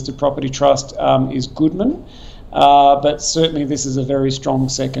REIT or listed property trust is Goodman. But certainly this is a very strong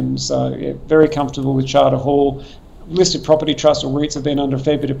second. So very comfortable with Charter Hall. Listed property trusts or REITs have been under a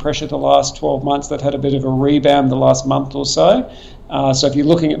fair bit of pressure the last 12 months. They've had a bit of a rebound the last month or so. So if you're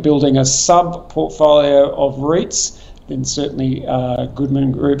looking at building a sub-portfolio of REITs, then certainly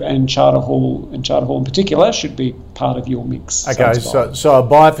Goodman Group and Charter Hall in particular should be part of your mix. Okay, so a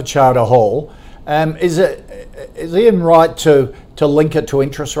buy for Charter Hall. Is Ian right to link it to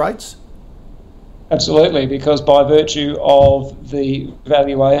interest rates? Absolutely, because by virtue of the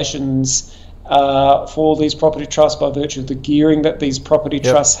valuations for these property trusts, by virtue of the gearing that these property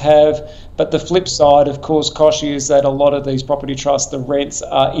trusts have. But the flip side, of course, Koshi, is that a lot of these property trusts, the rents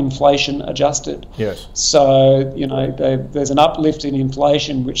are inflation adjusted. Yes. So, there's an uplift in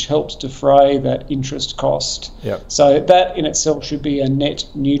inflation which helps defray that interest cost. Yep. So that in itself should be a net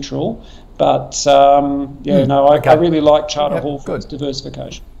neutral. But, I really like Charter Hall for its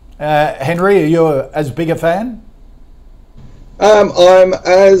diversification. Henry, are you as big a fan? I'm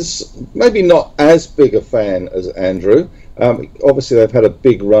maybe not as big a fan as Andrew. Obviously, they've had a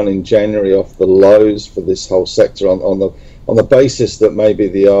big run in January off the lows for this whole sector on the basis that maybe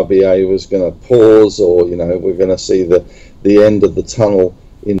the RBA was going to pause, or we're going to see the end of the tunnel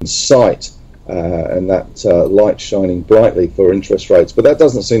in sight, and that light shining brightly for interest rates. But that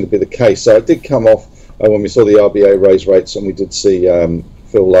doesn't seem to be the case. So it did come off when we saw the RBA raise rates, and we did see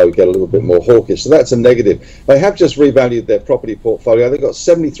Phil Lowe get a little bit more hawkish. So that's a negative. They have just revalued their property portfolio. They've got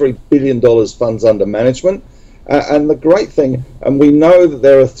 $73 billion funds under management. And the great thing, and we know that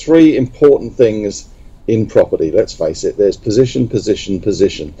there are three important things in property, let's face it. There's position, position,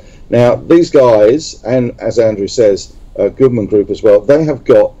 position. Now, these guys, and as Andrew says, Goodman Group as well, they have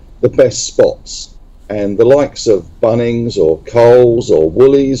got the best spots. And the likes of Bunnings or Coles or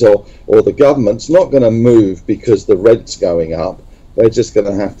Woolies or the government's not going to move because the rent's going up. They're just going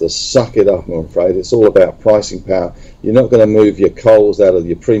to have to suck it up, I'm afraid. It's all about pricing power. You're not going to move your Coles out of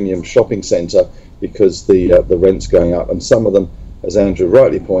your premium shopping centre because the rent's going up. And some of them, as Andrew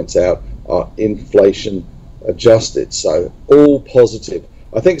rightly points out, are inflation adjusted. So all positive.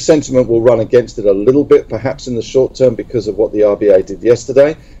 I think sentiment will run against it a little bit, perhaps in the short term, because of what the RBA did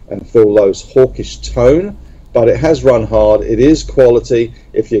yesterday and Phil Lowe's hawkish tone. But it has run hard. It is quality.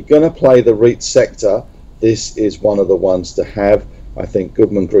 If you're going to play the REIT sector, this is one of the ones to have. I think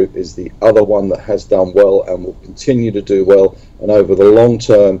Goodman Group is the other one that has done well and will continue to do well. And over the long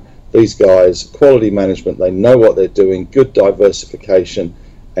term, these guys, quality management, they know what they're doing, good diversification,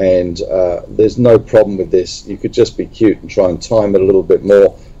 and there's no problem with this. You could just be cute and try and time it a little bit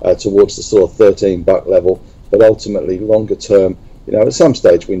more towards the sort of $13 level. But ultimately, longer term, at some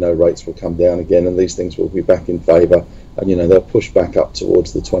stage we know rates will come down again and these things will be back in favour, and they'll push back up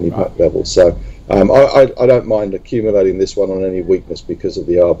towards the $20 level. So I don't mind accumulating this one on any weakness because of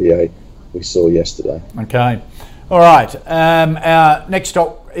the RBA we saw yesterday. Okay. All right. Our next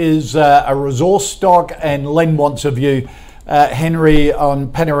stock is a resource stock, and Len wants a view, Henry,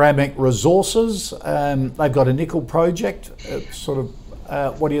 on Panoramic Resources. They've got a nickel project.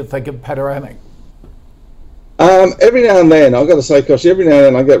 What do you think of Panoramic? Every now and then, I've got to say, Kosh, every now and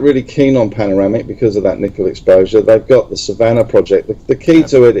then I get really keen on Panoramic because of that nickel exposure. They've got the Savannah project. The key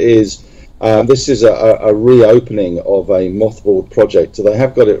to it is this is a reopening of a mothballed project. So they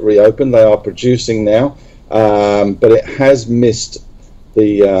have got it reopened. They are producing now, but it has missed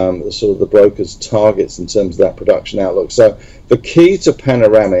the sort of the broker's targets in terms of that production outlook. So the key to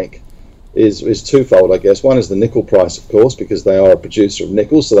Panoramic is twofold, I guess. One is the nickel price, of course, because they are a producer of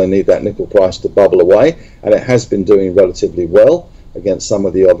nickel, so they need that nickel price to bubble away, and it has been doing relatively well against some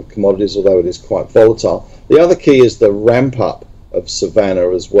of the other commodities, although it is quite volatile. The other key is the ramp up of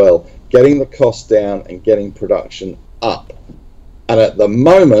Savannah as well, getting the cost down and getting production up. And at the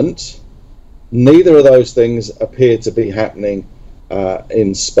moment, neither of those things appear to be happening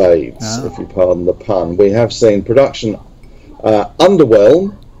in spades, if you pardon the pun. We have seen production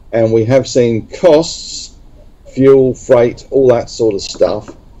underwhelm, and we have seen costs, fuel, freight, all that sort of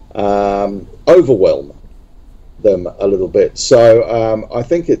stuff, overwhelm them a little bit. So I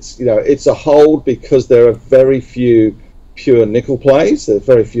think it's a hold because there are very few pure nickel plays. There are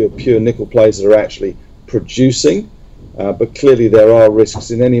very few pure nickel plays that are actually producing, but clearly there are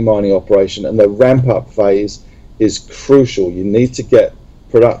risks in any mining operation, and the ramp-up phase is crucial. You need to get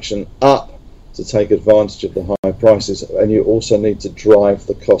production up to take advantage of the high prices, and you also need to drive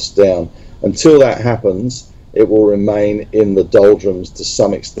the cost down. Until that happens, it will remain in the doldrums to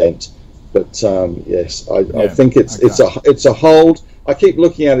some extent. But yes, I think it's a hold. I keep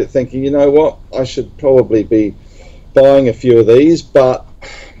looking at it thinking, you know what, I should probably be buying a few of these, but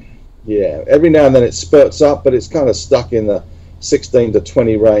yeah, every now and then it spurts up, but it's kind of stuck in the 16 to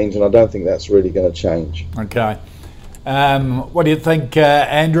 20 range, and I don't think that's really going to change. Okay. What do you think,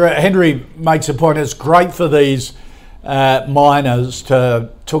 Andrew? Henry makes a point. It's great for these miners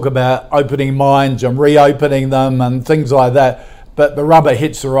to talk about opening mines and reopening them and things like that, but the rubber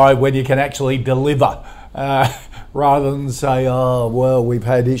hits the road when you can actually deliver, rather than say, oh, well, we've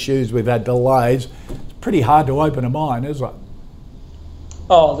had issues, we've had delays. It's pretty hard to open a mine, isn't it?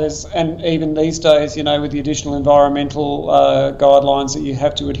 Oh, and even these days, with the additional environmental guidelines that you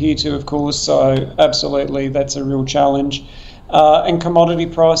have to adhere to, of course, so absolutely that's a real challenge. And commodity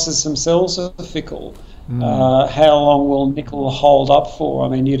prices themselves are fickle. How long will nickel hold up for? I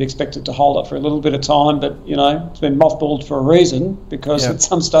mean, you'd expect it to hold up for a little bit of time, but, it's been mothballed for a reason, because at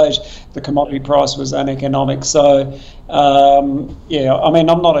some stage the commodity price was uneconomic. So, I'm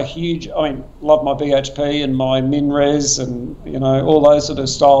not a huge, love my BHP and my MinRes and, all those sort of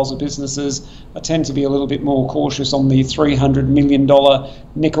styles of businesses. I tend to be a little bit more cautious on the $300 million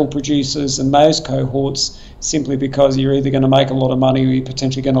nickel producers and those cohorts, simply because you're either going to make a lot of money or you're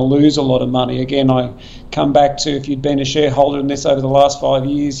potentially going to lose a lot of money. Again, I come back to, if you'd been a shareholder in this over the last 5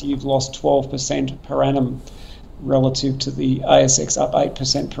 years, you've lost 12% per annum relative to the ASX, up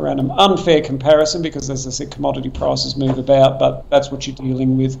 8% per annum. Unfair comparison because, as I said, commodity prices move about, but that's what you're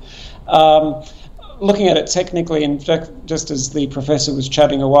dealing with. Looking at it technically, in fact, just as the professor was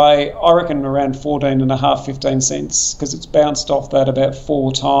chatting away, I reckon around 14.5, 15 cents, because it's bounced off that about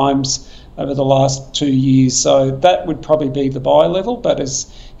 4 times over the last 2 years. So that would probably be the buy level. But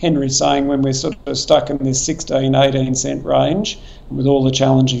as Henry's saying, when we're sort of stuck in this 16, 18 cent range, with all the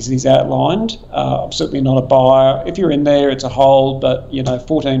challenges he's outlined, I'm certainly not a buyer. If you're in there, it's a hold, but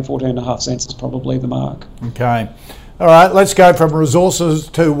 14.5 cents is probably the mark. Okay. All right, let's go from resources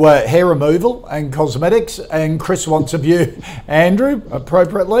to hair removal and cosmetics. And Chris wants a view, Andrew,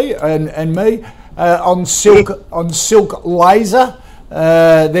 appropriately, and me, on Silk Laser.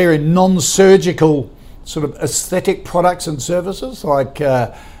 They're in non-surgical sort of aesthetic products and services like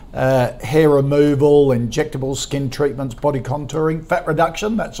hair removal, injectable skin treatments, body contouring, fat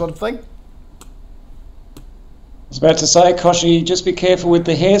reduction, that sort of thing. I was about to say, Koshy, just be careful with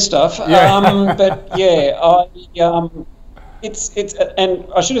the hair stuff. Yeah. But yeah, it's and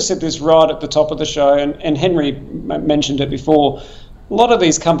I should have said this right at the top of the show, and Henry mentioned it before. A lot of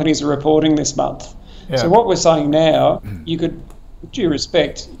these companies are reporting this month. Yeah. So what we're saying now, you could, with due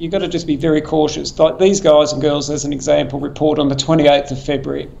respect, you've got to just be very cautious. Like these guys and girls, as an example, report on the 28th of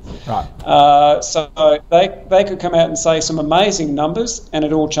February. Right. So they could come out and say some amazing numbers and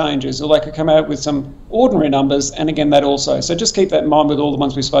it all changes, or they could come out with some ordinary numbers and again that also. So just keep that in mind with all the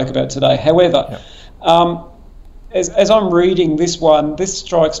ones we spoke about today. However, as I'm reading this one, this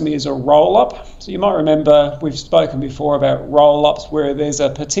strikes me as a roll-up. So you might remember we've spoken before about roll-ups where there's a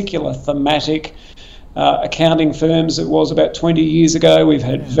particular thematic. Accounting firms, it was about 20 years ago. We've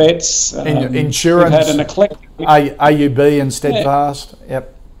had vets, insurance, we've had an eclectic AUB and Steadfast. Yeah.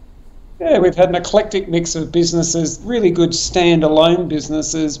 Yep. Yeah, we've had an eclectic mix of businesses, really good standalone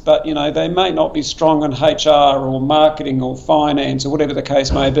businesses, but they may not be strong on HR or marketing or finance or whatever the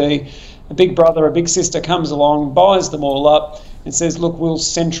case may be. A big brother, a big sister comes along, buys them all up and says, look, we'll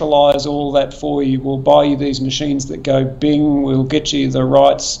centralise all that for you. We'll buy you these machines that go bing. We'll get you the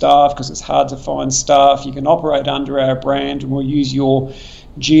right staff because it's hard to find staff. You can operate under our brand and we'll use your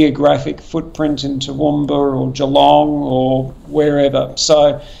geographic footprint in Toowoomba or Geelong or wherever.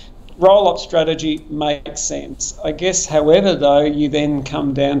 So roll-up strategy makes sense. I guess, however, though, you then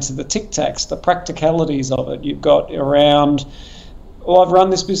come down to the tic-tacs, the practicalities of it. You've got around... well, I've run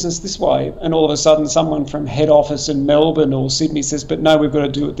this business this way, and all of a sudden someone from head office in Melbourne or Sydney says, but no, we've got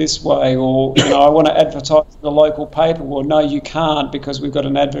to do it this way, or I want to advertise in the local paper. Well, no, you can't because we've got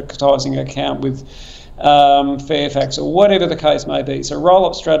an advertising account with Fairfax or whatever the case may be. So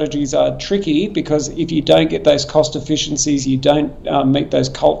roll-up strategies are tricky because if you don't get those cost efficiencies, you don't meet those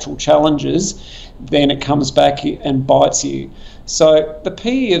cultural challenges, then it comes back and bites you. So the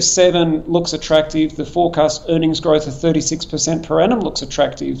PE of 7 looks attractive. The forecast earnings growth of 36% per annum looks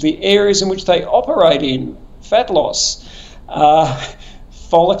attractive. The areas in which they operate in, fat loss,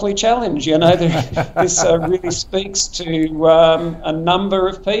 follically challenged, this really speaks to a number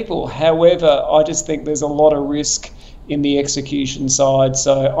of people. However, I just think there's a lot of risk in the execution side.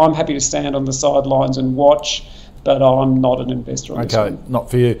 So I'm happy to stand on the sidelines and watch, but I'm not an investor on this one. Okay, not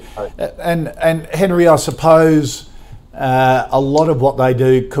for you. And Henry, I suppose... a lot of what they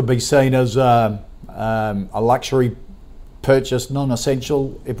do could be seen as a luxury purchase,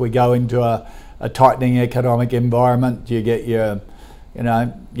 non-essential. If we go into a tightening economic environment, you get your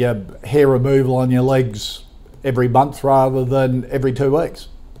hair removal on your legs every month rather than every 2 weeks.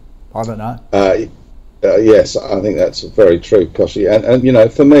 I don't know. Yes, I think that's very true, Koshy.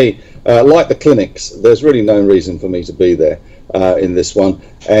 And for me, like the clinics, there's really no reason for me to be there. In this one,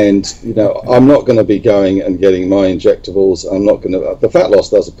 and I'm not going to be going and getting my injectables. I'm not going to. The fat loss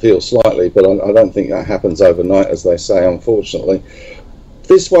does appeal slightly, but I don't think that happens overnight, as they say, unfortunately.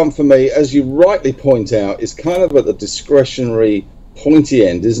 This one for me, as you rightly point out, is kind of at the discretionary, pointy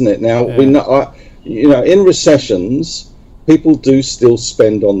end, isn't it? Now we know, in recessions, people do still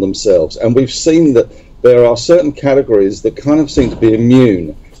spend on themselves, and we've seen that there are certain categories that kind of seem to be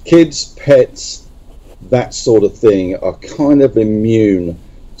immune. Kids, pets. That sort of thing are kind of immune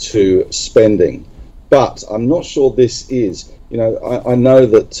to spending, but I'm not sure this is. I know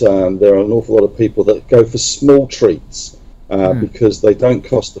that there are an awful lot of people that go for small treats because they don't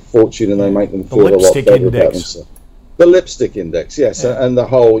cost a fortune and they make them feel a lot better about themselves. The lipstick index, yes, and the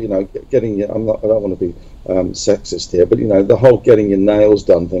whole, getting. I don't want to be sexist here, but the whole getting your nails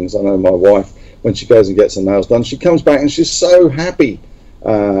done things. I know my wife, when she goes and gets her nails done, she comes back and she's so happy.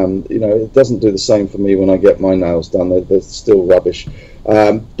 It doesn't do the same for me when I get my nails done. They're still rubbish.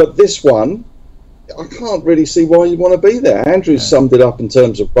 But this one, I can't really see why you want to be there. Andrew summed it up in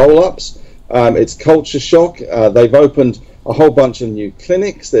terms of roll-ups. It's culture shock. They've opened a whole bunch of new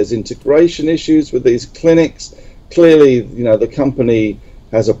clinics. There's integration issues with these clinics. Clearly, the company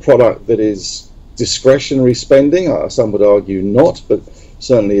has a product that is discretionary spending. Some would argue not, but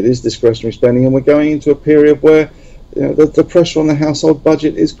certainly it is discretionary spending, and we're going into a period where the pressure on the household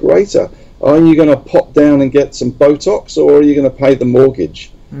budget is greater. Are you going to pop down and get some Botox, or are you going to pay the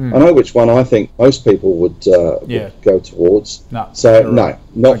mortgage? I know which one I think most people would go towards. Not for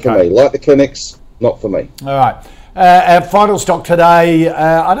me. Like the clinics, not for me. All right. Our final stock today,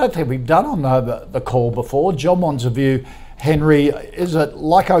 I don't think we've done on the call before. John wants a view. Henry, is it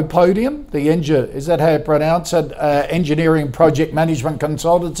Lycopodium? Is that how you pronounce it? Engineering project management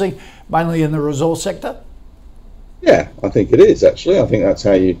consultancy, mainly in the resource sector? Yeah, I think it is, actually. I think that's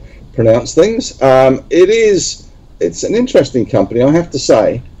how you pronounce things. It's an interesting company, I have to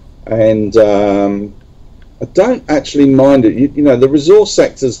say, and I don't actually mind it. The resource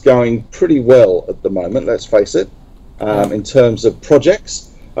sector's going pretty well at the moment, let's face it, in terms of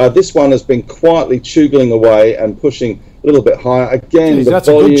projects. This one has been quietly chugling away and pushing a little bit higher. Again, Jeez, that's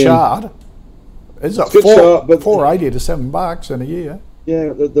volume, a good chart. It's a chart, but $4.80 to $7 in a year.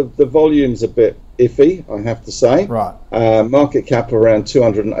 Yeah, the volume's a bit iffy, I have to say. Right. Market cap around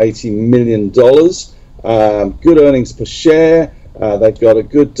 $280 million. Good earnings per share. They've got a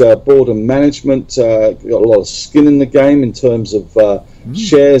good board and management. Got a lot of skin in the game in terms of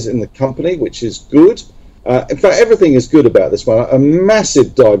shares in the company, which is good. In fact, everything is good about this one. A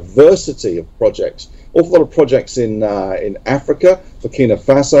massive diversity of projects. Awful lot of projects in Africa, Burkina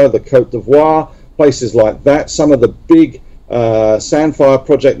Faso, the Côte d'Ivoire, places like that. Some of the big Sandfire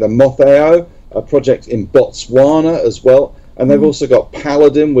project, the Motheo, a project in Botswana as well. And they've also got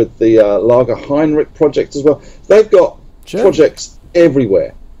Paladin with the Lager Heinrich project as well. They've got projects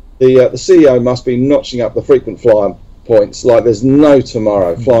everywhere. The CEO must be notching up the frequent flyer points like there's no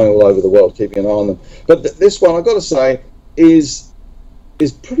tomorrow, flying all over the world, keeping an eye on them. But this one, I've got to say, is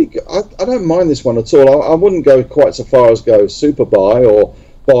pretty good. I don't mind this one at all. I wouldn't go quite so far as go super buy or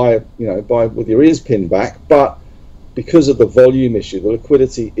buy with your ears pinned back, but because of the volume issue, the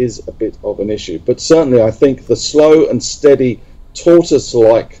liquidity is a bit of an issue. But certainly I think the slow and steady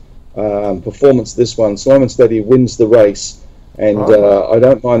tortoise-like performance of this one, slow and steady wins the race, and I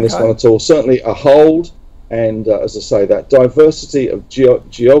don't mind this one at all. Certainly a hold, and as I say, that diversity of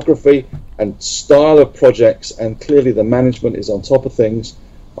geography and style of projects, and clearly the management is on top of things.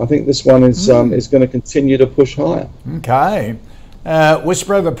 I think this one is going to continue to push higher. Okay.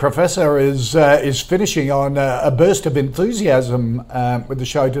 Whisperer, the professor, is finishing on a burst of enthusiasm with the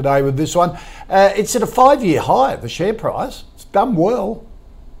show today with this one. It's at a 5-year high, the share price. It's done well.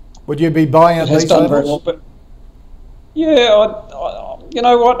 Would you be buying at these levels? Very well, but you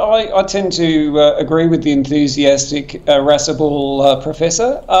know what? I tend to agree with the enthusiastic, irascible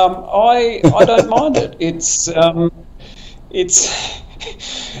professor. I don't mind it. It's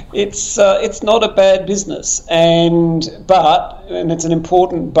not a bad business, and it's an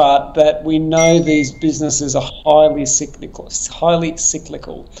important but that we know these businesses are highly cyclical.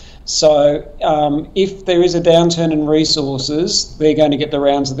 So if there is a downturn in resources, they're going to get the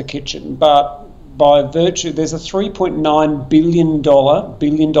rounds of the kitchen. But by virtue, there's a $3.9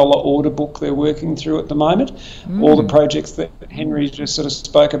 billion order book they're working through at the moment. All the projects that Henry just sort of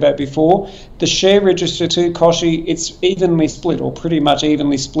spoke about before. The share register too, Koshi, it's evenly split, or pretty much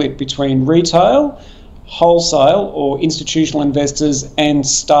evenly split, between retail, wholesale or institutional investors and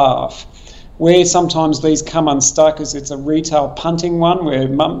staff. Where sometimes these come unstuck is it's a retail punting one where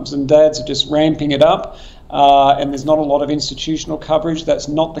mums and dads are just ramping it up. And there's not a lot of institutional coverage. That's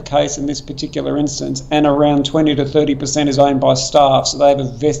not the case in this particular instance. And around 20 to 30% is owned by staff. So they have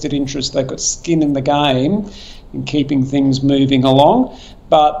a vested interest. They've got skin in the game in keeping things moving along.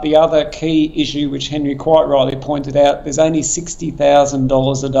 But the other key issue, which Henry quite rightly pointed out, there's only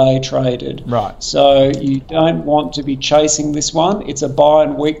 $60,000 a day traded. Right. So you don't want to be chasing this one. It's a buy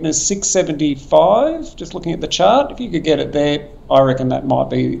and weakness, 675, just looking at the chart. If you could get it there, I reckon that might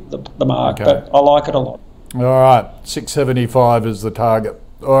be the mark. Okay. But I like it a lot. All right, 675 is the target.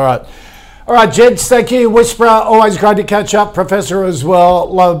 All right, gents, thank you. Whisperer, always great to catch up. Professor as well.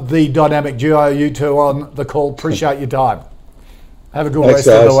 Love the dynamic duo, you two on the call. Appreciate your time. Have a good rest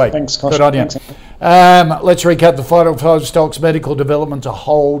of the week. Thanks, Kosh. Good on you. Let's recap the final 5 stocks. Medical development, a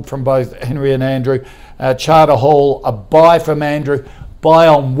hold from both Henry and Andrew. Charter Hall, a buy from Andrew. Buy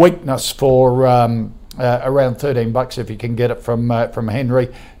on weakness for around $13 if you can get it from Henry.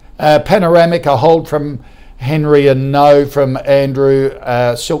 Panoramic, a hold from Henry a no from Andrew.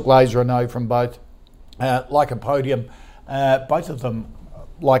 Silk Laser a no from both. Lycopodium, both of them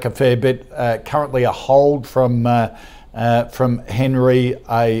like a fair bit. Currently a hold from Henry,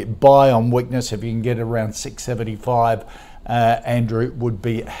 a buy on weakness. If you can get around 675, Andrew would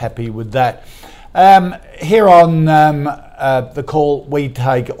be happy with that. Here on the call, we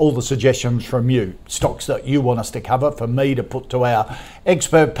take all the suggestions from you, stocks that you want us to cover, for me to put to our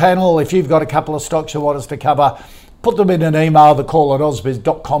expert panel. If you've got a couple of stocks you want us to cover, put them in an email, the call at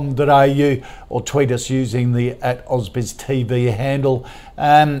ausbiz.com.au, or tweet us using the @AusbizTV handle.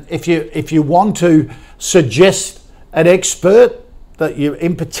 If you want to suggest an expert that you,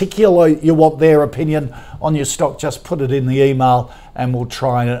 in particular, you want their opinion on your stock, just put it in the email and we'll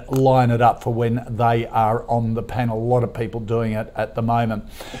try and line it up for when they are on the panel. A lot of people doing it at the moment.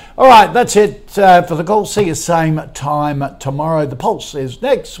 All right, that's it for the call. See you same time tomorrow. The Pulse is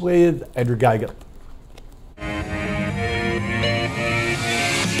next with Andrew Geoghegan.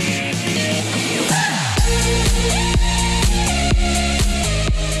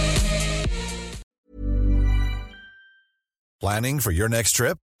 Planning for your next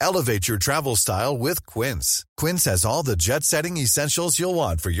trip? Elevate your travel style with Quince. Quince has all the jet-setting essentials you'll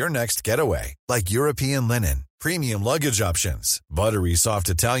want for your next getaway, like European linen, premium luggage options, buttery soft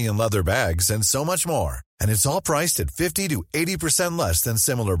Italian leather bags, and so much more. And it's all priced at 50 to 80% less than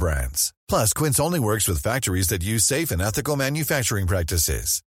similar brands. Plus, Quince only works with factories that use safe and ethical manufacturing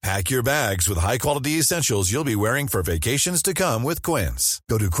practices. Pack your bags with high-quality essentials you'll be wearing for vacations to come with Quince.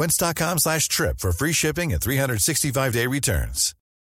 Go to quince.com/trip for free shipping and 365-day returns.